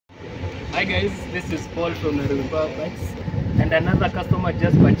Hi guys, this is Paul from Nairobi Power Bikes, and another customer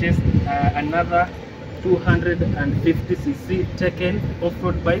just purchased another 250cc Tekken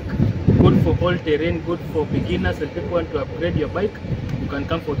off-road bike. Good for all terrain, good for beginners and people who want to upgrade your bike. You can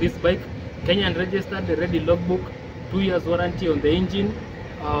come for this bike. Kenyan registered, ready logbook, 2 years warranty on the engine.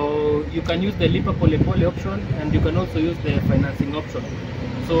 You can use the Lipa Pole Pole option, and you can also use the financing option.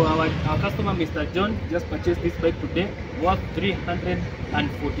 So our customer Mr. John just purchased this bike today, worth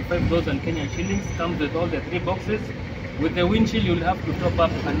 345,000 Kenyan shillings. Comes with all the 3 boxes. With the windshield, you'll have to top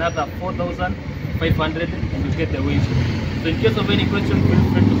up another 4,500 and you get the windshield. So in case of any question, feel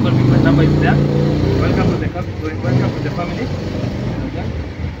free to call me. My number is there. Welcome to the family,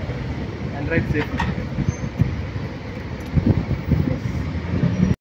 and ride safely.